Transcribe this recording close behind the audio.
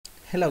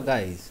Hello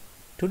guys,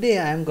 today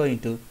I am going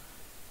to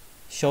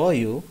show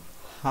you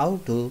how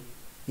to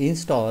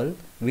install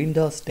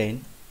Windows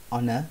 10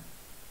 on a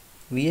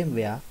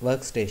VMware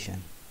workstation.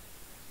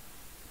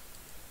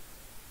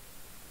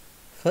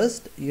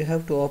 First you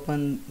have to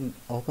open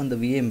the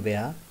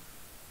VMware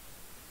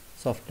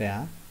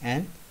software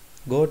and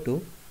go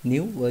to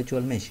new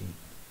virtual machine.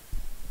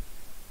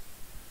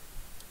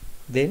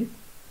 Then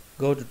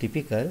go to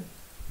typical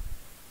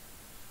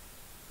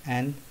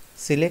and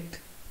select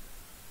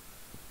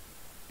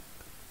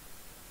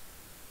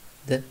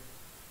the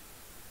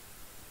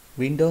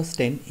Windows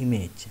 10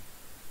 image.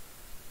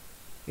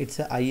 It's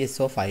a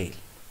ISO file.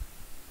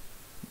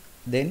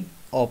 Then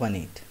open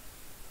it.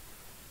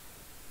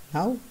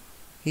 Now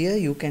here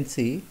you can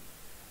see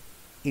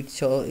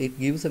it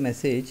gives a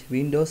message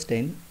Windows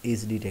 10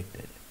 is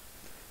detected.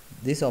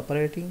 This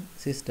operating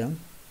system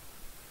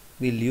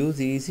will use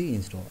easy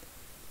install.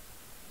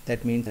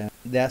 That means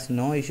there's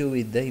no issue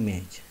with the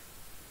image.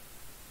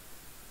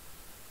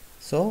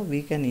 So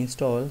we can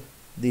install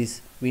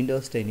this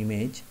Windows 10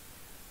 image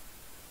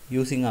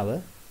using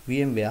our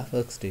VMware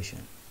workstation.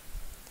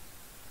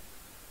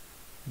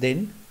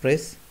 Then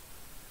press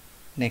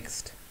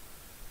next.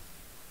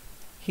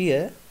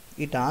 Here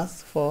it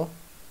asks for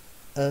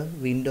a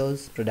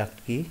Windows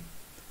product key,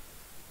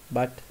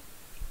 but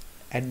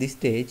at this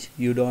stage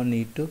you don't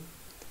need to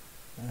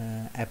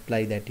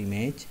apply that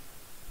image.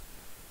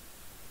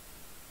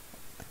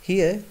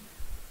 Here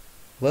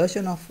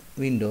version of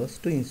Windows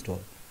to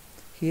install.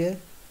 Here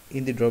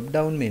in the drop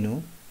down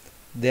menu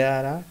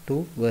there are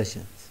two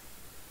versions,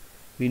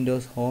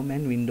 Windows Home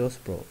and Windows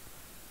Pro.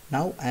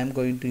 Now I am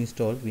going to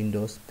install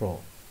Windows Pro.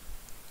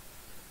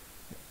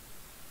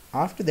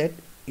 After that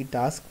it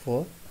asks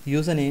for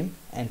username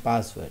and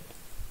password.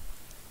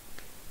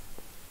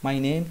 My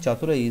name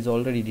Chatura is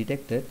already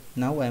detected.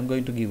 Now I am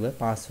going to give a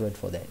password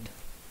for that.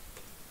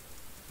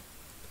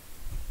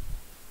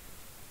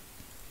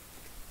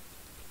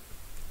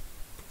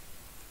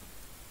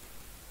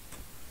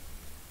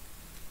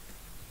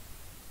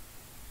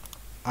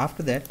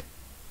 After that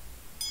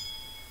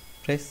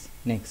press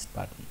next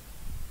button.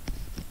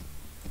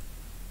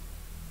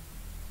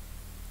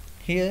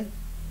 Here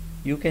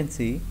you can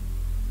see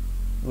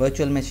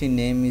virtual machine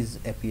name is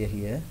appear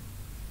here.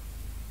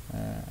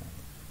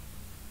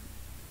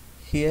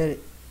 Here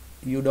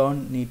you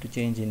don't need to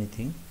change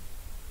anything.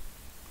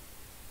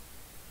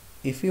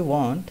 If you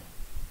want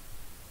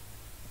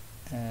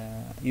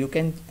you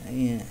can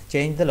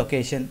change the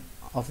location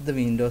of the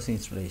Windows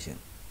installation,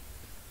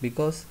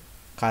 because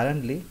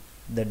currently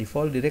the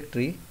default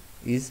directory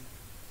is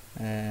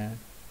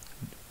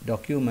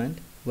document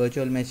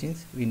virtual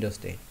machines Windows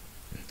 10.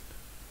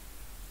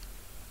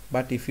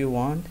 But if you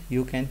want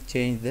you can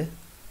change the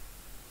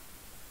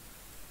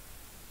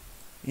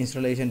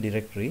installation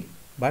directory,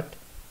 but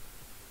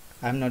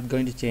I am not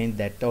going to change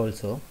that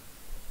also.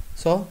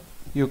 So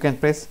you can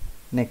press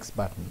next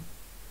button.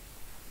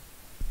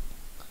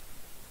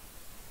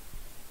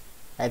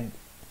 And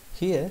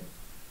here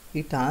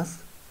it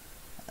asks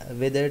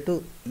whether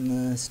to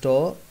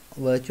store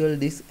virtual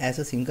disk as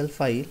a single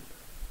file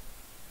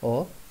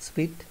or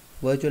split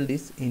virtual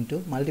disk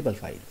into multiple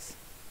files.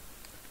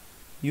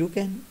 You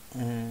can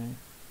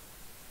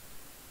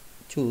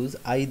choose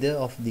either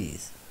of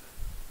these.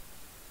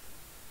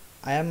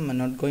 I am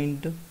not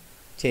going to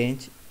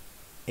change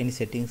any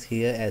settings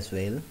here as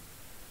well.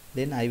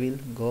 Then I will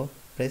go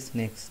press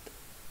next.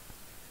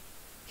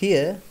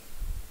 Here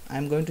I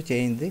am going to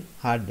change the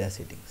hardware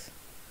settings.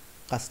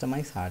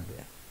 Customize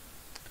hardware.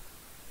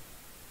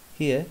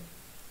 Here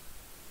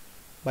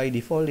by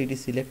default it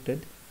is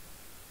selected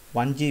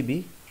 1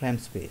 GB RAM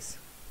space.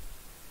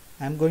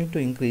 I am going to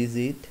increase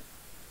it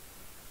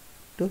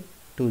to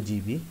 2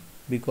 GB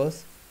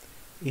because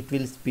it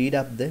will speed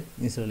up the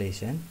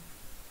installation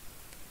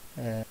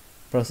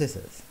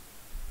processes.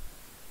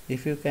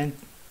 If you can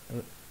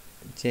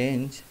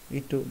change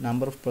it to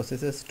number of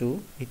processes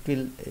too, it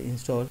will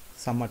install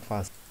somewhat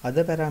fast.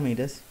 Other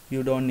parameters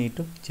you don't need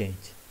to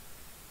change.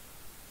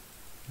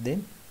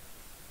 Then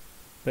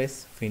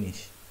press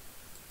finish.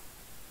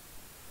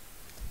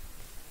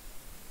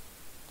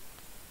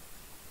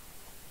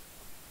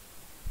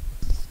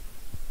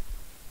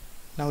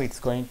 Now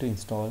it's going to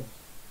install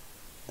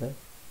the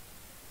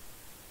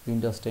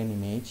Windows 10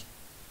 image.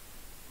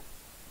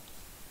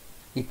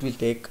 It will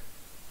take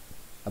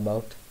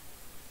about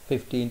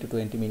 15 to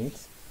 20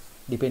 minutes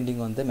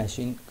depending on the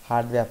machine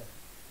hardware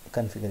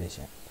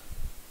configuration.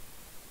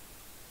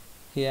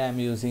 Here I am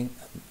using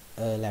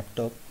a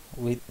laptop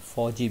with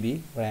 4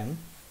 GB RAM,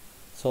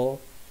 so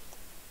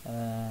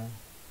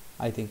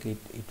I think it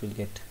will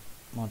get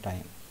more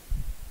time.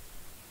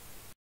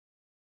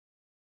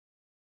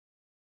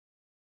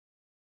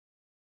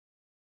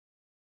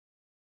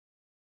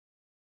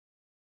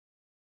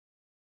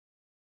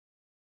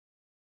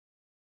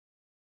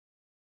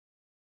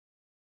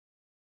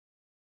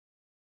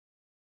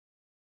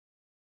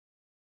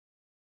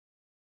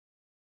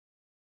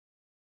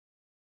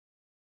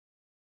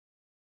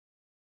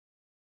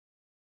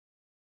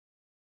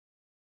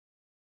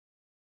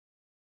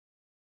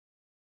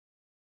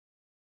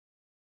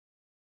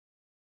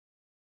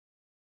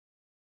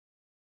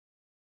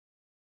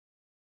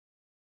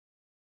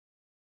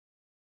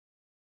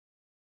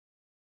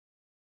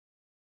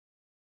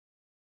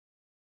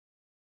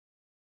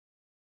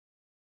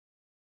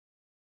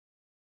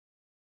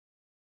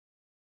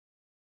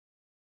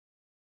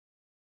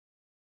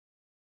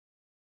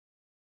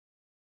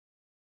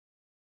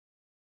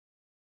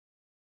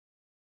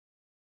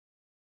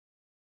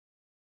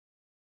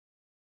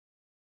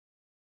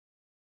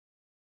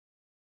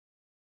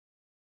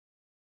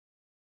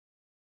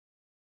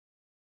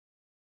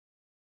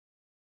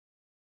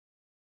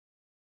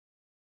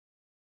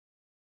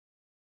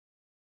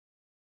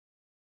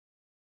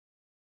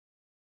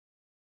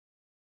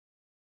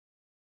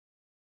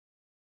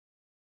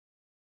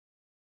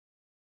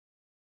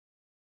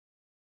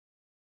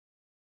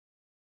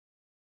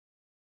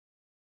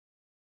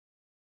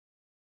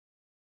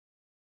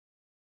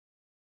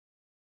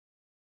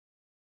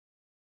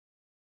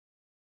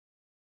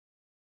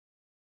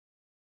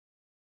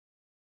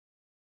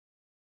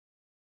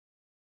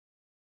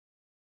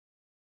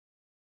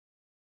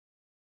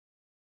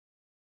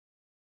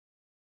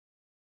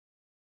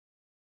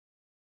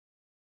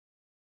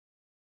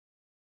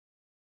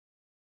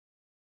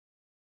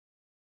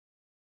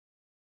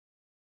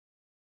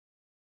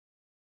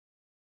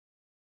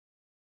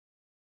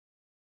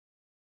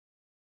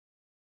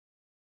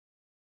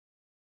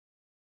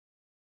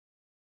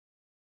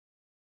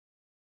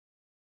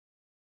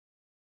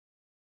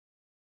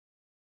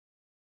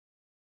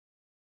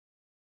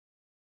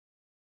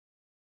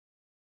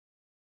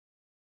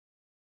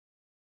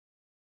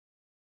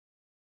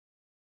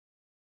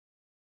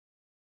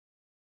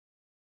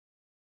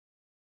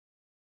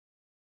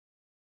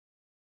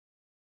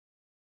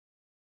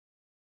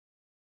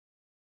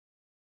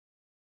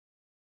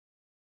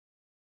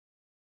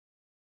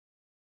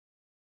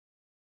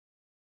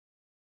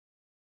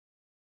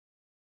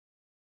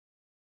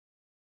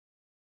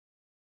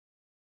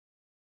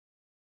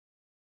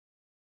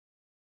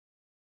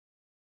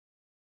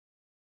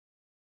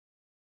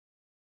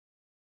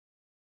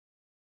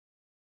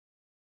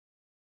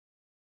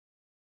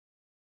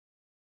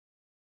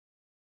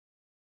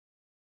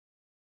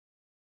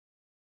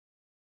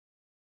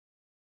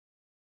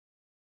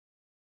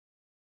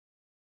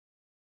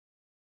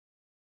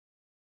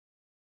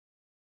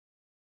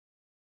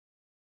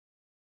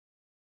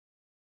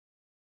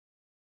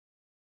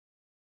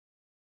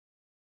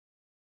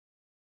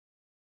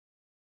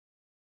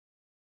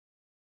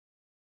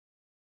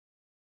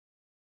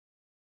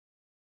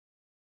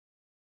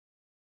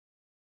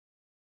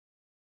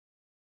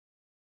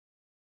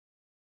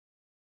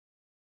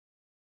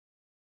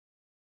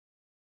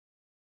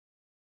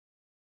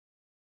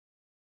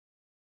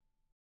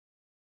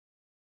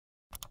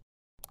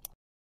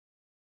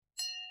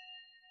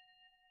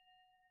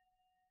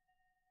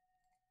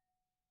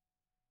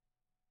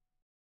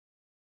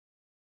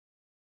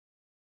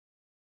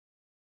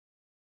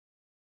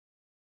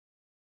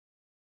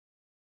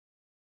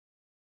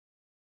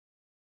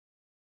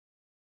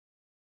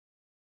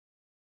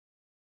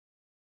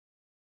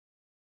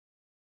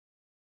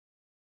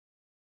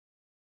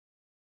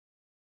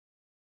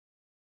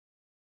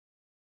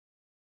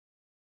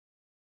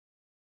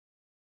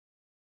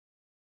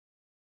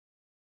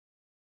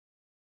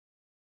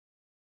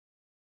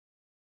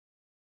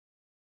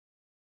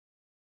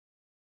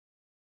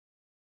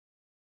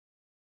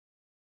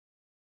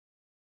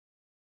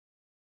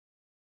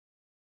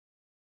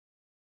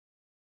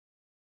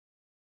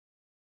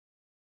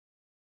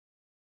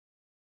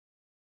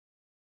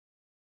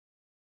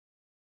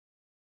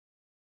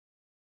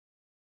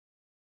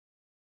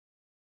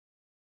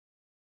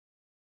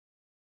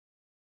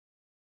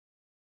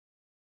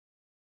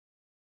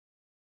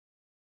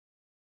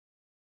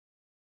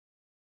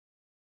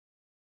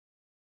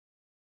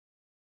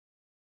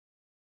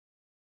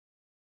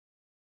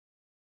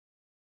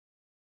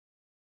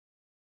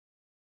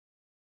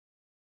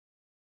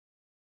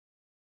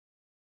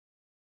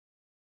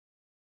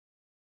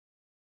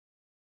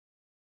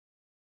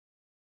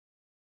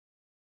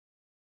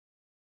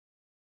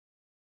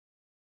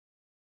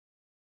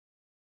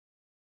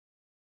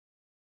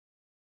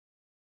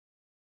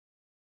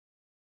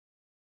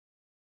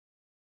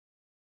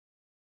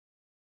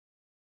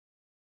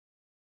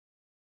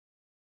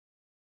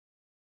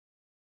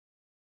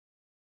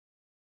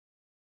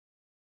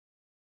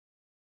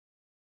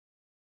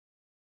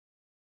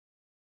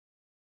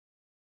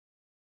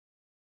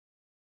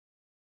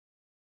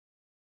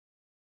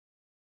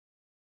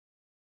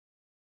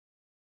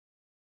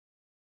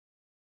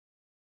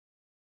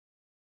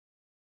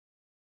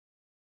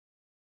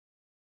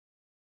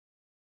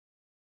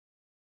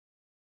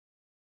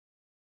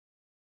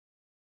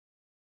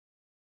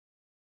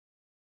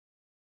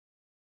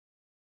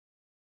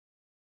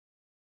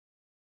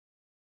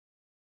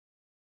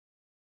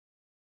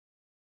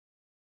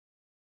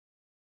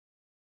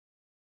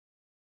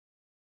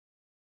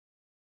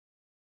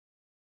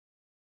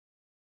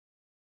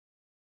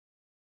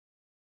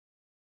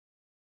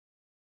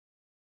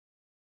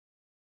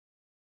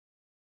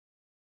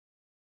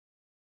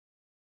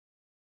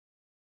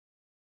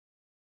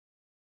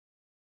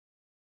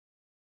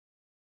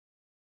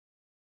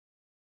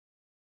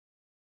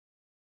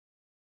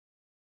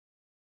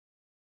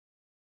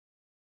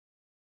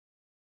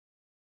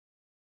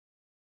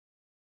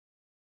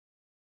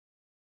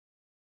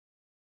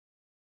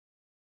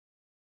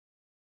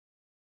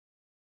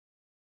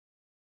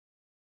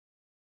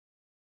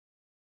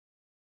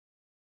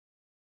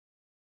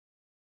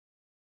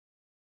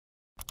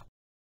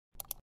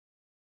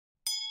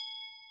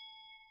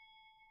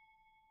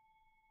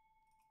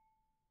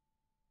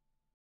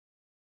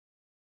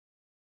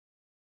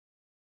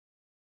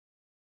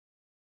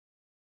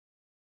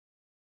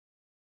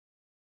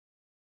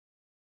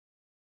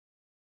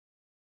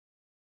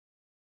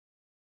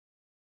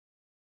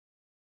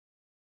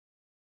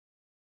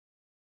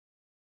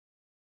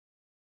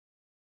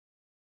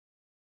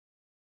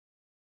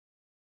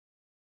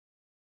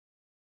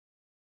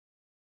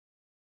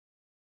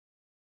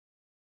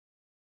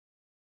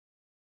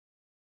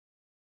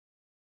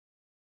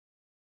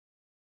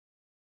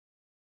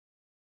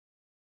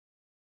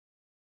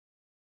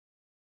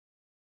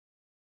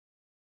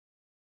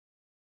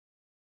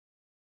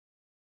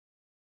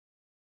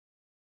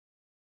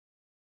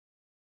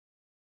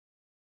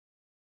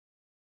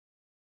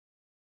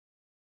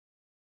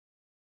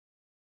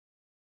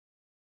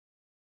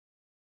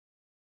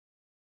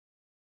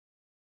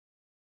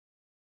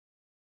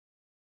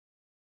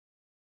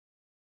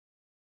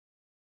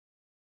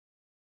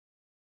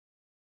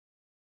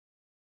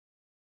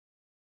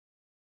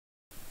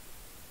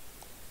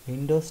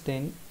 Windows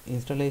 10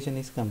 installation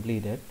is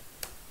completed.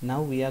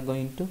 Now we are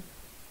going to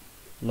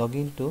log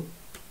into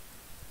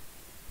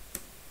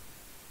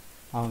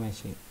our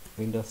machine,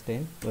 Windows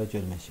 10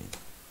 virtual machine.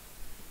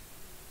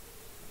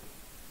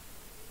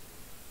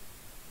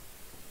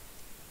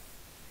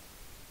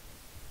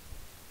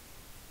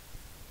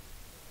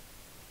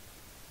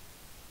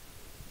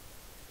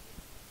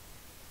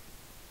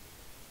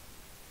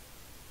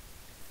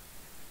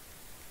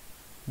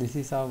 This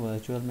is our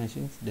virtual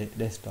machine's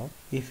desktop.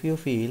 If you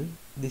feel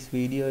this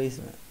video is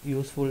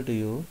useful to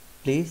you,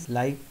 please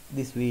like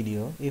this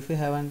video. If you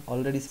haven't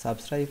already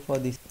subscribed for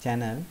this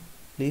channel,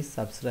 please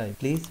subscribe.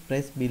 Please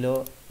press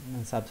below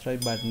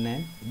subscribe button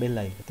and bell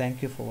icon.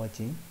 Thank you for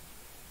watching.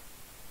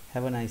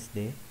 Have a nice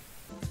day.